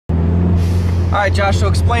Alright, Josh, so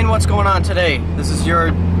explain what's going on today. This is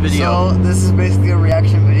your video. So, this is basically a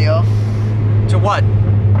reaction video. To what?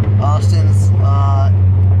 Austin's,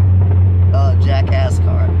 jackass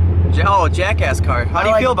car. Oh, jackass car. How do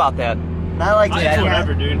you feel about that? Not like jackass.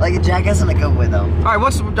 Whatever, dude. Like a jackass in a good way, though.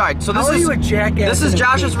 Alright, so How are you a jackass? This is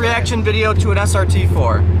Josh's reaction video to an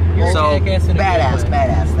SRT4. You're So, a jackass in a Badass, good way.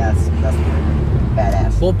 badass. That's the word.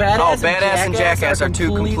 Badass. Well, badass, and jackass are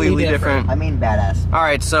two completely different. I mean badass.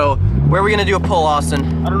 Alright, so where are we gonna do a poll,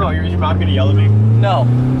 Austin? I don't know, is your mom gonna yell at me? No.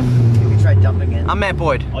 Can we try dumping it? I'm Matt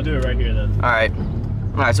Boyd. I'll do it right here then. Alright.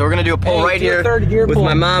 Alright, so we're gonna do a poll right here third gear with pull.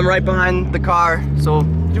 my mom right behind the car. So,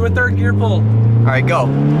 Do a third gear pull. alright, go.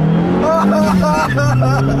 Oh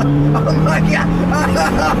my god!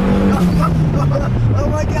 Oh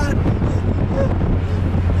my god!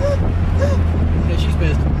 Yeah, she's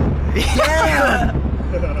pissed. Damn!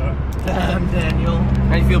 Damn, Daniel.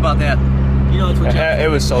 How do you feel about that? You know it's what It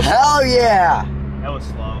was so Hell yeah! That was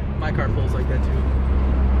slow. my car pulls like that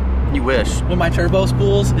too. You wish. When my turbo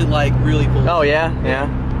spools, it like really pulls. Oh, yeah? Yeah?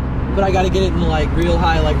 But I gotta get it in like real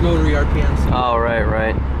high, like rotary RPMs. Oh,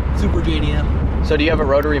 right. Super JDM. So do you have a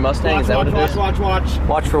rotary Mustang? Is that what it is? Watch.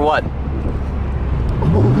 Watch for what?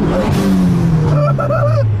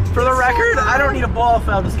 For the record, I don't need a ball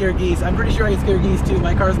foul to scare geese. I'm pretty sure I can scare geese too.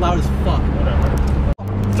 My car's loud as fuck. Whatever.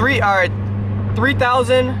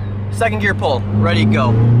 3,000, second gear pull. Ready,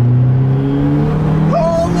 go.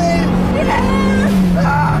 Holy shit!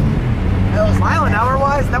 That was Mile an hour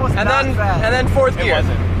wise, that was And not fast. then fourth It gear.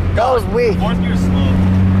 wasn't. That was weak. Fourth gear slow.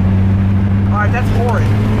 Alright, that's horrid.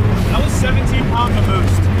 That was 17 pounds of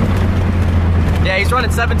boost. Yeah, he's running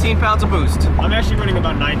 17 pounds of boost. I'm actually running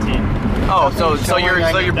about 19. Oh, so you're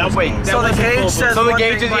That was- wait. that So the wasn't full gauge boost. says So the one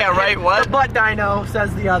gauge thing, is, but yeah, right, what? The butt dyno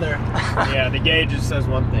says the other. Yeah, the gauge just says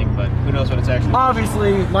one thing, but who knows what it's actually.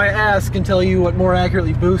 Obviously, my ass can tell you what more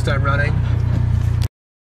accurately boost I'm running.